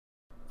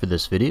For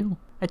this video,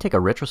 I take a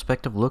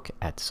retrospective look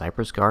at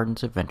Cypress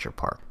Gardens Adventure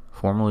Park,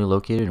 formerly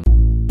located in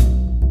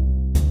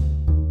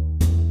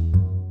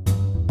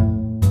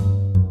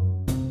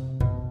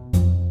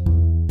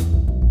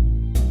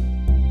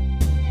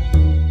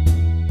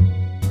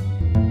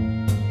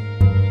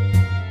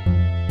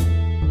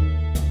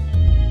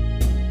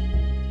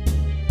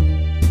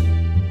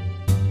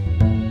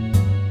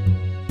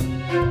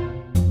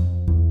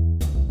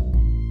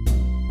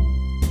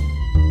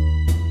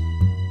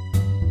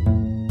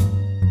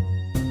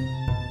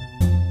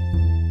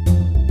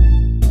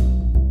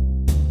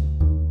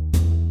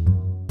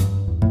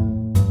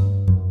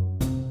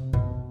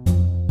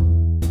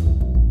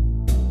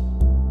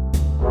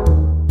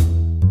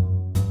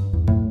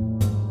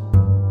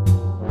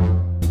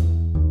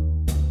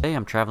Today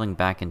I'm traveling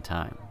back in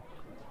time.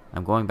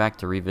 I'm going back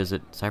to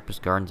revisit Cypress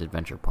Gardens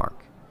Adventure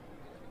Park.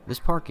 This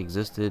park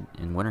existed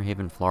in Winter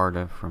Haven,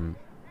 Florida from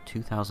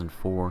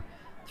 2004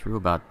 through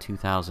about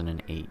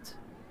 2008.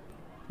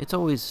 It's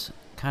always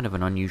kind of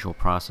an unusual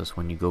process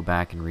when you go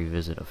back and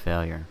revisit a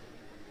failure.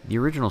 The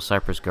original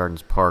Cypress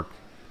Gardens Park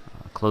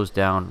closed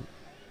down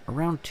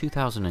around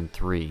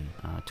 2003.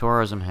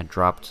 Tourism had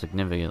dropped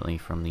significantly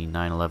from the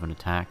 9/11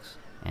 attacks,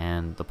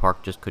 and the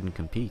park just couldn't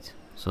compete.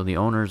 So the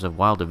owners of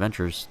Wild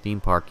Adventures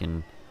theme park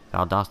in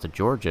Valdosta,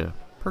 Georgia,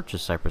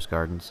 purchased Cypress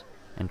Gardens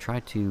and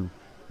tried to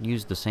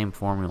use the same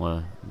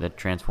formula that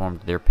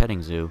transformed their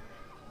petting zoo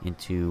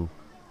into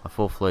a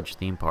full-fledged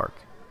theme park.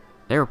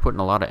 They were putting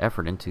a lot of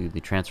effort into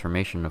the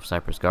transformation of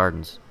Cypress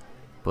Gardens,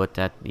 but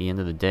at the end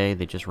of the day,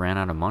 they just ran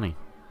out of money.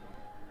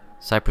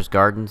 Cypress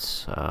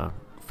Gardens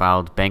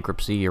filed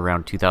bankruptcy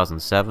around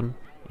 2007.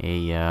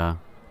 A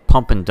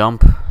pump and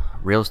dump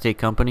real estate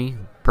company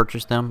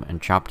purchased them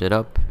and chopped it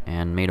up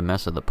and made a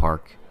mess of the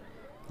park.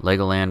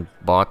 Legoland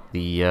bought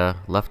the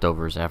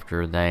leftovers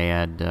after they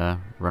had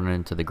run it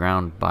into the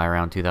ground by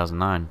around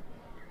 2009.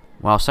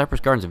 While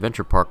Cypress Gardens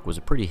Adventure Park was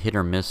a pretty hit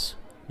or miss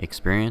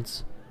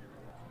experience,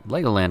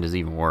 Legoland is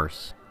even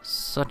worse.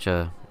 Such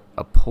a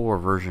poor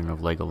version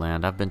of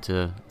Legoland. I've been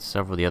to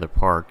several of the other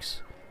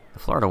parks. The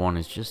Florida one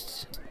is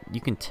just,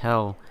 you can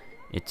tell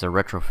it's a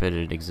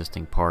retrofitted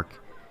existing park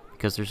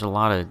because there's a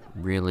lot of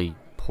really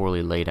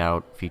poorly laid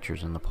out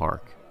features in the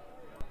park.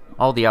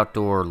 All the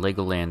outdoor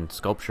Legoland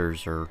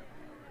sculptures are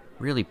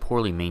really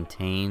poorly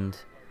maintained.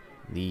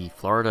 The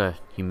Florida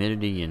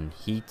humidity and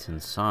heat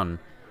and sun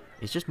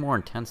is just more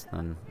intense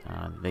than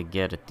they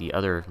get at the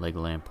other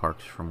Legoland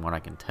parks from what I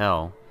can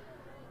tell.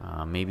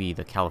 Maybe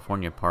the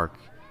California park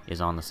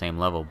is on the same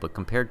level, but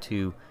compared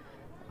to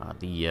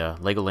the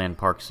Legoland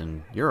parks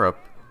in Europe,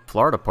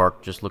 Florida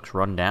park just looks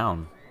run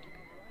down.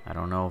 I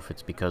don't know if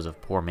it's because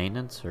of poor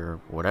maintenance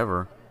or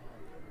whatever.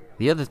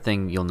 The other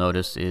thing you'll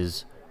notice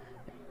is,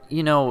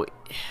 you know,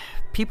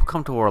 people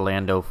come to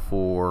Orlando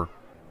for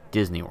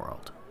Disney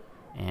World.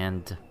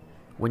 And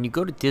when you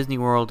go to Disney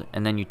World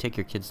and then you take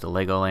your kids to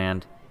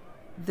Legoland,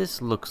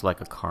 this looks like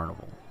a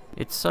carnival.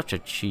 It's such a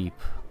cheap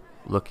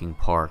looking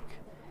park.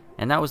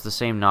 And that was the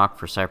same knock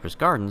for Cypress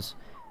Gardens,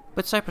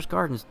 but Cypress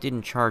Gardens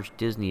didn't charge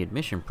Disney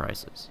admission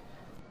prices.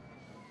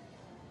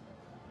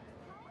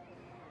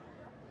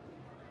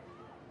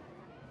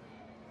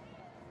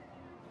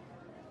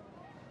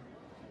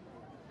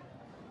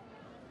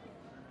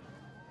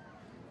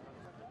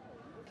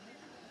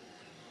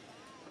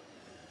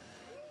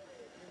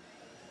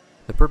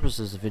 The purpose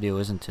of this video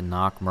isn't to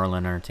knock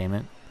Merlin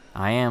Entertainment.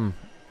 I am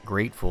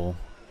grateful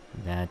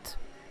that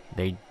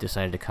they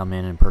decided to come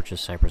in and purchase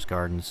Cypress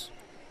Gardens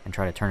and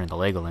try to turn it into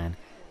Legoland.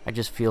 I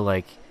just feel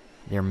like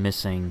they're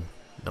missing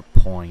the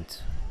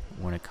point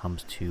when it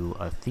comes to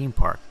a theme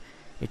park.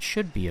 It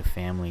should be a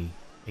family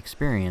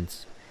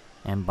experience,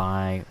 and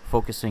by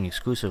focusing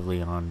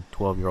exclusively on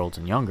 12-year-olds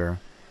and younger,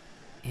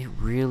 it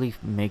really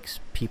makes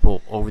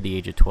people over the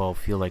age of 12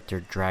 feel like they're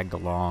dragged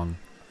along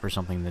for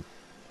something that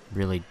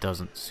really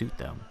doesn't suit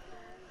them.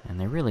 And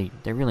they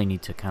really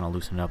need to kind of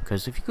loosen up,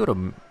 because if you go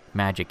to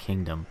Magic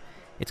Kingdom,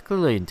 it's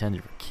clearly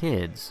intended for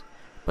kids,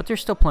 but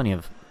there's still plenty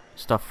of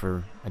stuff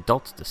for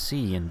adults to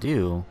see and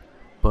do.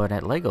 But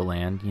at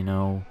Legoland, you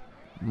know,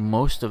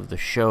 most of the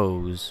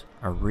shows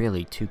are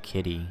really too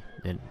kiddie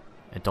that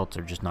adults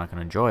are just not going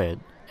to enjoy it.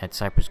 At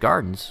Cypress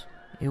Gardens,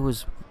 it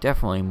was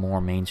definitely more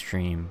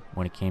mainstream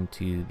when it came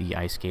to the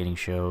ice skating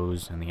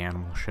shows and the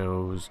animal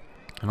shows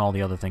and all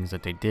the other things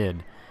that they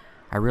did.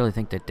 I really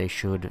think that they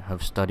should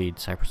have studied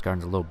Cypress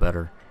Gardens a little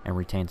better and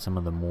retained some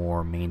of the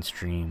more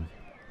mainstream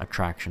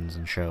attractions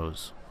and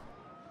shows.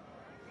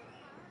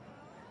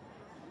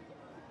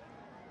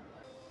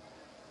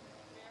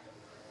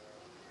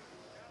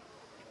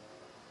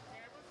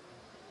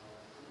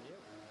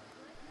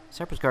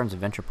 Cypress Gardens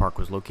Adventure Park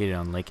was located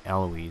on Lake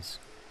Eloise,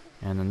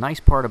 and the nice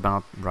part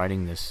about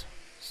riding this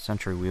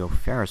Century Wheel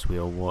Ferris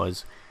wheel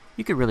was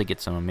you could really get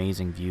some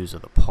amazing views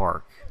of the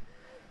park.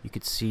 You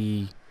could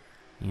see,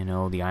 you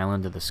know, the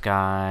island of the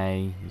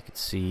sky, you could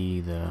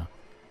see the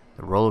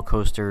roller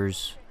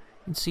coasters,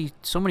 you can see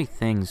so many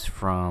things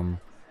from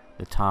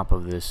the top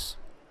of this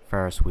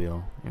Ferris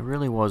wheel. It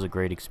really was a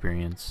great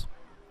experience,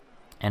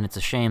 and it's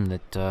a shame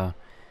that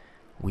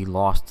We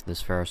lost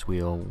this Ferris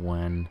wheel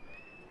when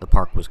the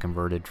park was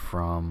converted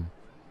from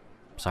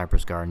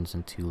Cypress Gardens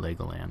into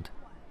Legoland.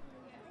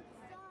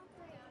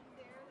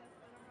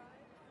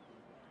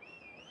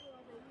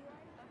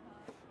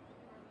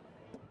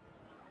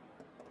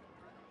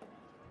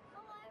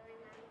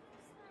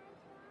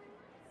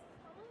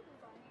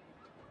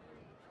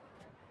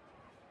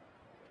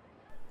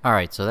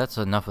 Alright, so that's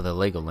enough of the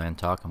Legoland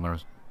talk. I'm going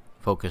to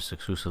focus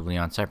exclusively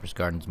on Cypress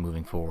Gardens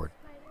moving forward.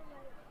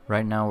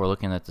 Right now we're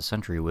looking at the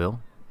Century Wheel.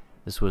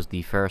 This was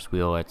the Ferris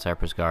wheel at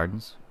Cypress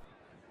Gardens.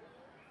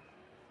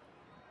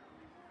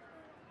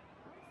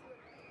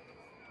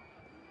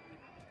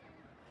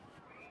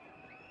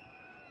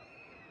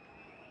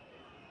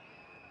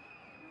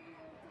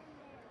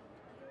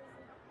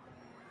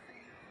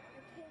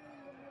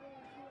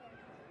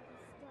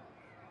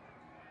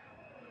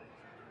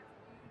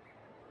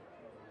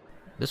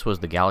 This was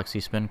the Galaxy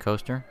Spin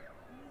coaster.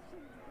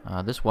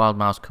 This Wild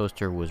Mouse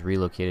coaster was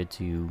relocated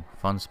to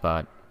Fun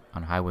Spot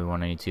on Highway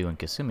 192 in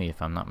Kissimmee,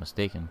 if I'm not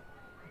mistaken.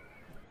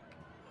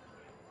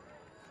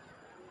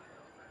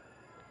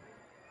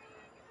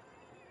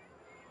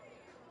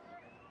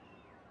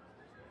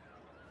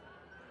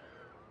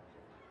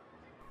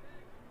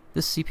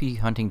 This CP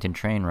Huntington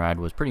train ride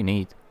was pretty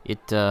neat.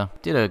 It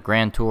did a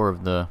grand tour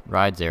of the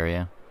rides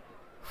area.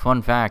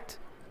 Fun fact,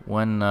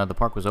 when the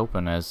park was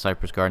open as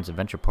Cypress Gardens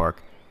Adventure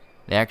Park,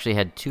 they actually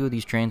had 2 of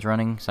these trains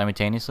running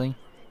simultaneously,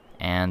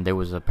 and there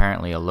was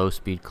apparently a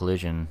low-speed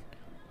collision.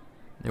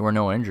 There were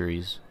no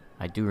injuries.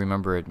 I do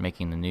remember it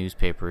making the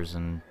newspapers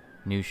and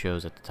news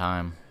shows at the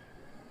time.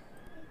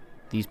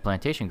 These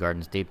plantation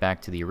gardens date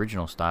back to the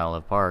original style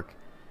of park.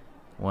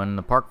 When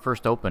the park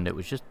first opened, it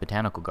was just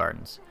botanical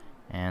gardens,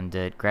 and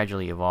it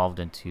gradually evolved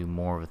into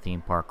more of a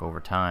theme park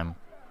over time.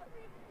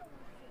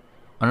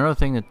 Another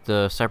thing that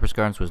the Cypress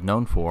Gardens was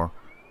known for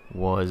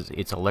was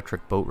its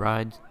electric boat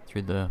ride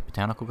through the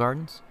botanical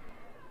gardens.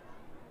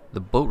 The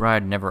boat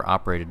ride never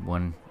operated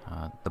when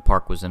the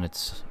park was in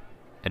its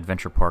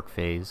adventure park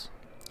phase.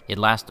 It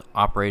last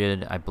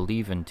operated, I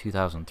believe, in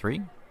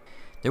 2003.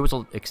 There was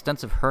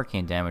extensive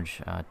hurricane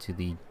damage to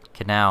the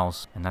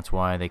canals, and that's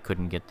why they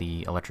couldn't get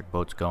the electric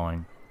boats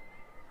going.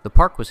 The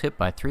park was hit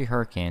by 3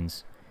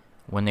 hurricanes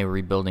when they were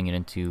rebuilding it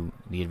into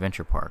the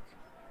adventure park.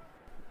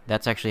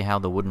 That's actually how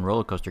the wooden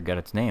roller coaster got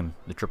its name,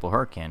 the Triple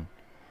Hurricane.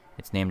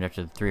 It's named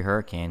after the 3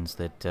 hurricanes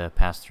that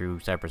passed through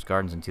Cypress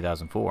Gardens in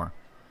 2004.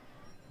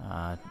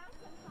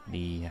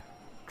 The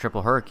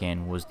Triple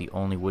Hurricane was the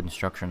only wooden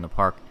structure in the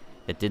park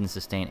that didn't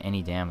sustain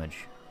any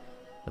damage.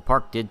 The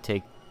park did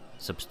take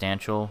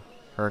substantial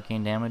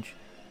hurricane damage,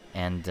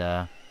 and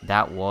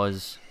that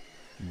was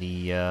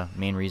the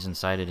main reason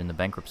cited in the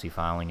bankruptcy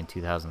filing in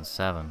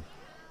 2007.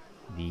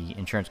 The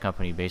insurance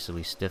company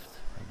basically stiffed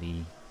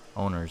the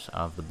owners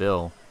of the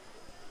bill.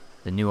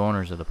 The new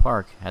owners of the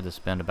park had to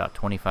spend about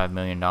 $25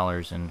 million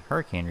in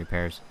hurricane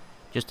repairs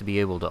just to be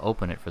able to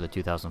open it for the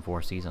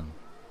 2004 season.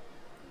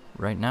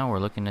 Right now we're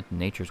looking at the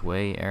Nature's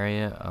Way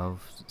area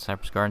of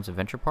Cypress Gardens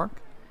Adventure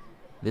Park.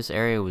 This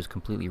area was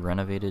completely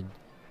renovated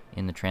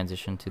in the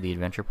transition to the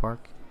adventure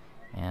park,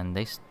 and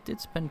they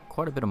did spend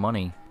quite a bit of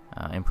money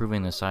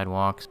improving the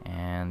sidewalks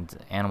and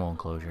animal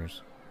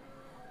enclosures.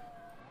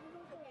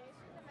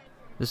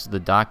 This is the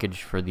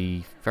dockage for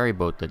the ferry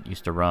boat that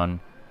used to run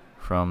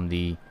from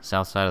the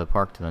south side of the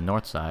park to the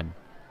north side.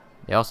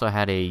 They also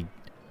had a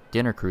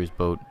dinner cruise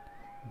boat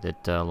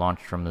that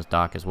launched from this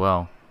dock as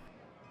well.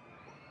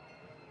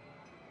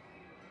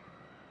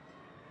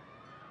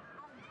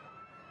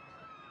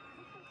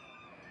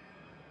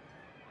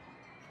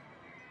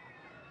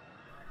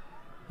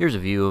 Here's a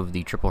view of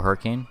the Triple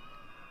Hurricane.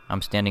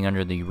 I'm standing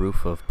under the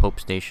roof of Pope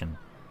Station.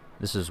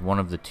 This is one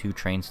of the 2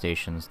 train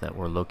stations that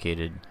were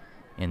located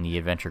in the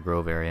Adventure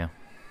Grove area.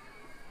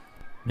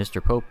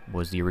 Mr. Pope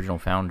was the original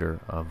founder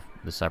of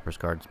the Cypress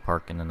Gardens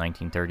Park in the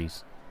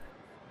 1930s.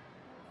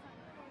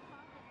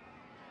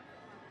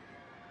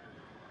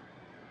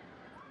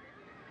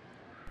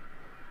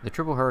 The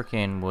Triple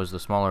Hurricane was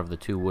the smaller of the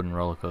 2 wooden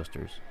roller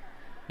coasters.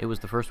 It was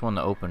the first one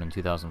to open in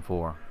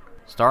 2004.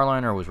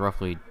 Starliner was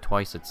roughly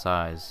twice its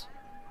size.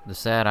 The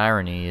sad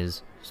irony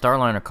is,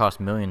 Starliner cost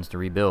millions to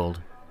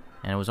rebuild,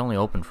 and it was only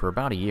open for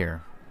about a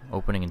year,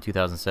 opening in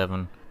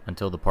 2007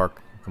 until the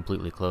park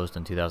completely closed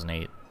in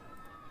 2008.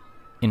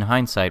 In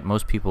hindsight,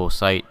 most people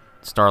cite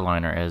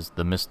Starliner as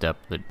the misstep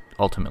that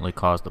ultimately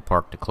caused the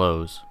park to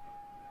close.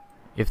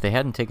 If they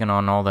hadn't taken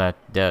on all that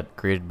debt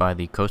created by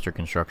the coaster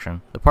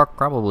construction, the park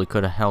probably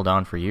could have held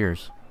on for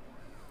years.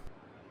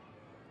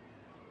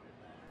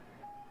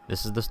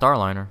 This is the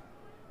Starliner.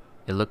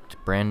 It looked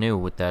brand new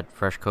with that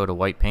fresh coat of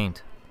white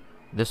paint.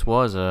 This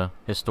was a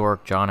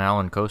historic John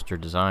Allen coaster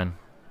design.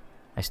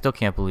 I still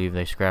can't believe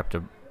they scrapped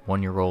a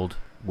 1-year-old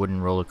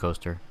wooden roller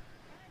coaster.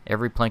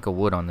 Every plank of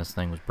wood on this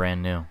thing was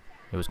brand new.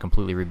 It was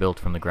completely rebuilt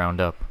from the ground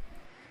up.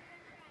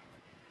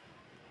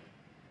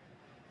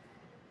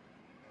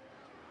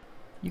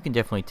 You can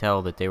definitely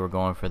tell that they were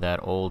going for that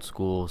old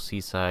school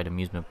seaside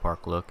amusement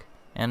park look,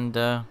 and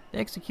they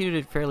executed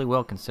it fairly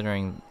well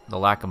considering the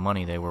lack of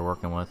money they were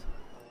working with.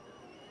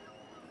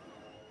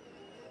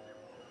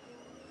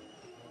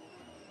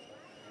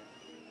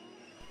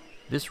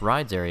 This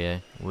rides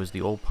area was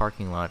the old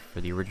parking lot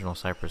for the original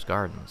Cypress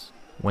Gardens.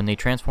 When they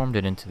transformed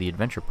it into the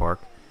adventure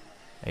park,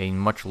 a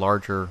much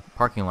larger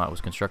parking lot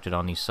was constructed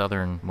on the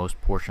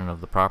southernmost portion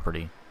of the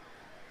property.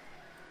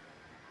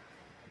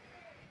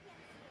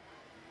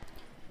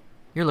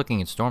 You're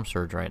looking at Storm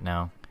Surge right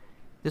now.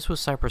 This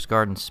was Cypress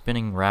Gardens'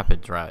 Spinning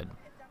Rapids ride.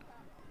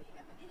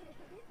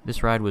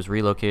 This ride was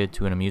relocated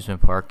to an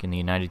amusement park in the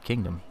United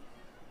Kingdom.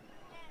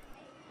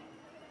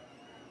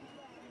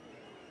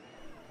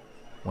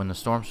 When the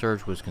Storm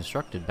Surge was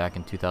constructed back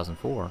in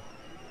 2004,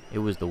 it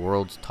was the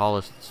world's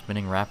tallest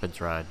spinning rapids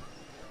ride.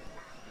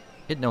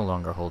 It no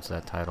longer holds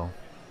that title.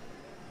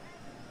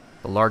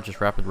 The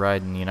largest rapid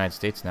ride in the United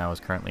States now is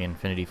currently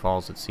Infinity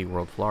Falls at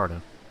SeaWorld,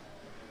 Florida.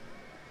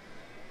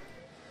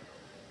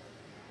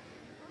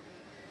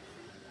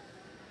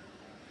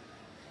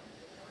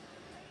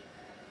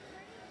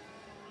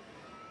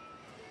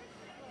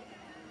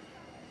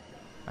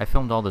 I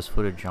filmed all this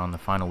footage on the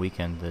final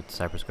weekend that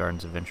Cypress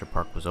Gardens Adventure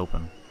Park was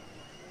open,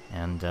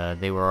 and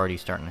they were already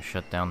starting to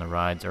shut down the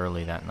rides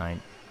early that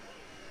night.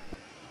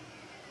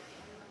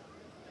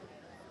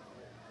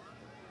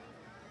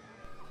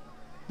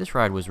 This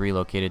ride was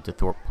relocated to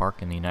Thorpe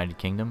Park in the United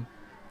Kingdom.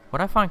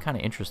 What I find kind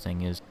of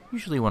interesting is,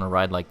 usually when a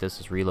ride like this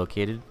is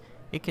relocated,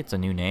 it gets a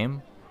new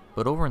name,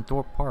 but over in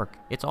Thorpe Park,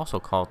 it's also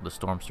called the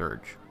Storm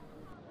Surge.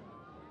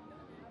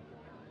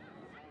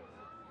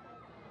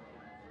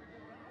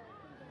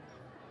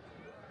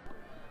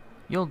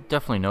 You'll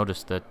definitely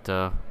notice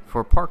that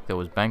for a park that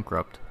was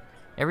bankrupt,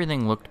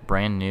 everything looked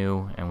brand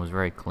new and was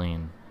very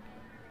clean.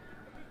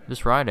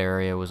 This ride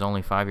area was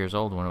only 5 years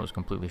old when it was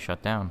completely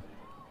shut down.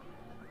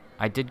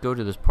 I did go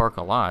to this park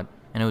a lot,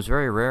 and it was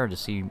very rare to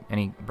see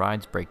any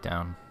rides break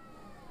down.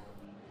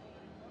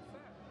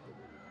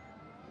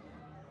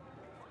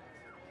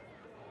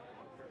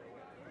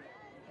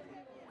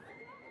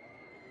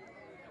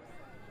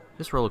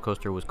 This roller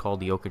coaster was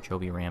called the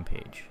Okeechobee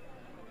Rampage.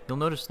 You'll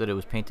notice that it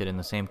was painted in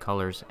the same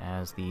colors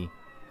as the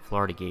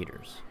Florida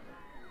Gators.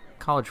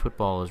 College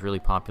football is really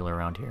popular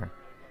around here.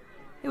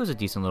 It was a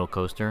decent little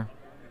coaster.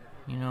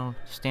 You know,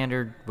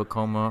 standard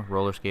Vekoma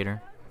roller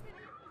skater.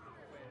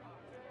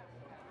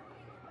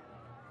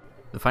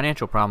 The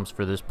financial problems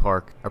for this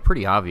park are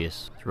pretty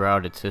obvious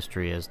throughout its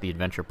history as the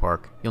adventure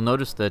park. You'll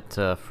notice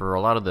that for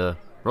a lot of the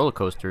roller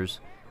coasters,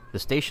 the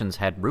stations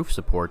had roof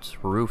supports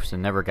for roofs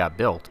and never got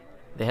built.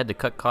 They had to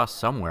cut costs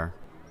somewhere.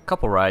 A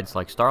couple rides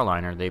like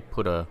Starliner, they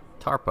put a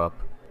tarp up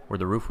where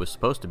the roof was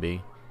supposed to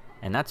be,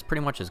 and that's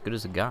pretty much as good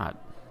as it got.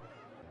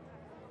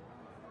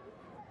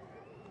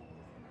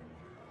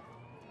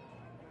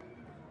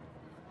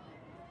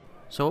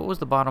 So what was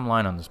the bottom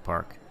line on this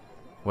park?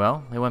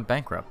 Well, they went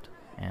bankrupt,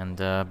 and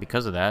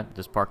because of that,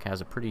 this park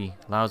has a pretty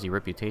lousy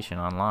reputation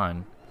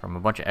online from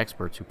a bunch of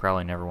experts who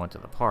probably never went to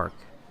the park.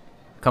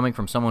 Coming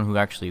from someone who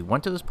actually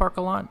went to this park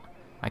a lot,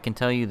 I can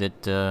tell you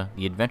that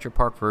the adventure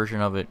park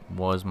version of it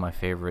was my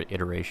favorite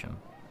iteration.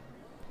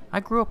 I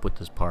grew up with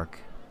this park.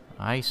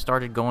 I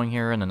started going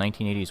here in the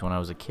 1980s when I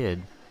was a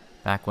kid,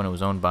 back when it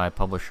was owned by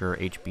publisher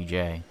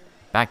HBJ.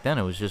 Back then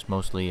it was just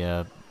mostly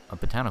a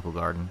botanical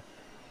garden.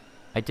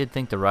 I did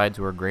think the rides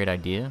were a great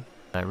idea.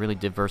 It really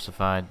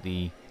diversified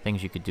the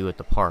things you could do at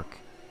the park.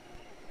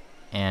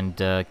 And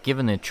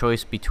given the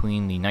choice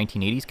between the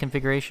 1980s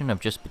configuration of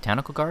just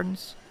botanical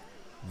gardens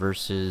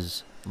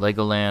versus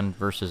Legoland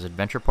versus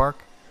Adventure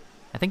Park,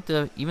 I think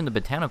even the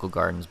botanical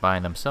gardens by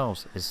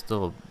themselves is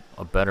still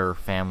a better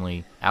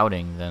family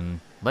outing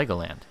than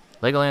Legoland.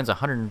 Legoland's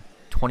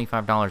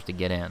 $125 to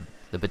get in.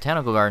 The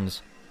botanical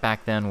gardens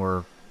back then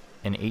were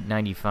an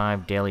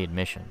 $8.95 daily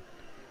admission.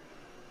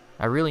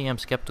 I really am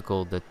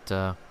skeptical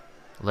that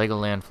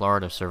Legoland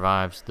Florida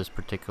survives this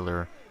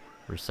particular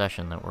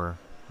recession that we're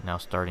now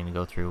starting to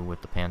go through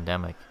with the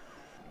pandemic.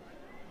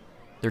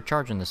 They're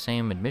charging the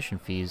same admission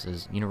fees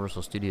as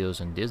Universal Studios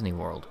and Disney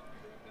World,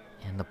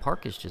 and the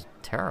park is just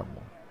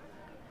terrible.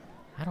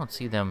 I don't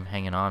see them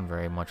hanging on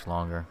very much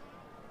longer.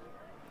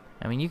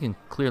 I mean, you can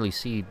clearly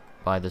see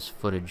by this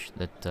footage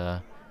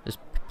that this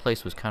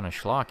place was kind of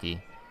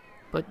schlocky,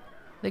 but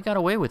they got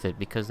away with it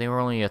because they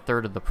were only a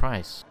third of the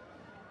price.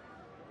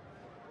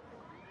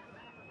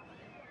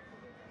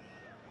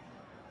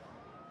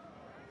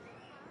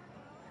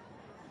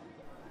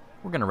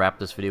 We're going to wrap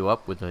this video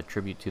up with a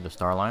tribute to the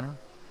Starliner.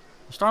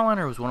 The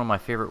Starliner was one of my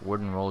favorite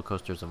wooden roller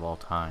coasters of all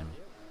time.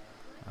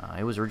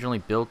 It was originally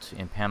built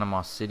in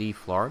Panama City,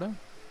 Florida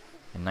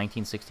in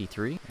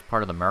 1963 as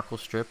part of the Miracle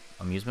Strip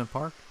amusement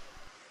park.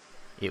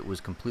 It was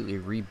completely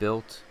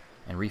rebuilt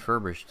and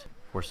refurbished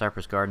for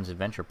Cypress Gardens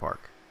Adventure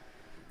Park.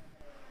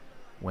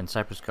 When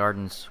Cypress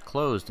Gardens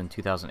closed in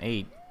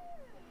 2008,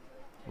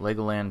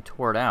 Legoland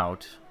tore it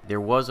out.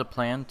 There was a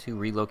plan to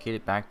relocate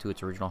it back to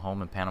its original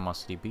home in Panama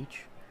City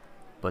Beach,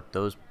 but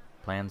those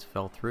plans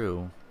fell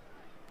through.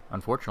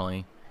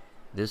 Unfortunately,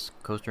 this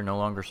coaster no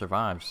longer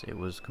survives. It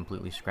was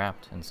completely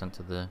scrapped and sent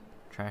to the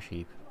trash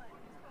heap.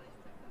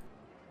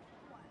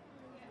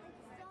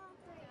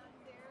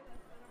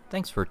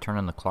 Thanks for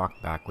turning the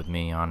clock back with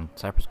me on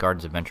Cypress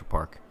Gardens Adventure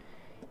Park.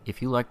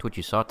 If you liked what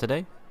you saw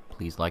today,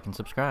 please like and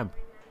subscribe.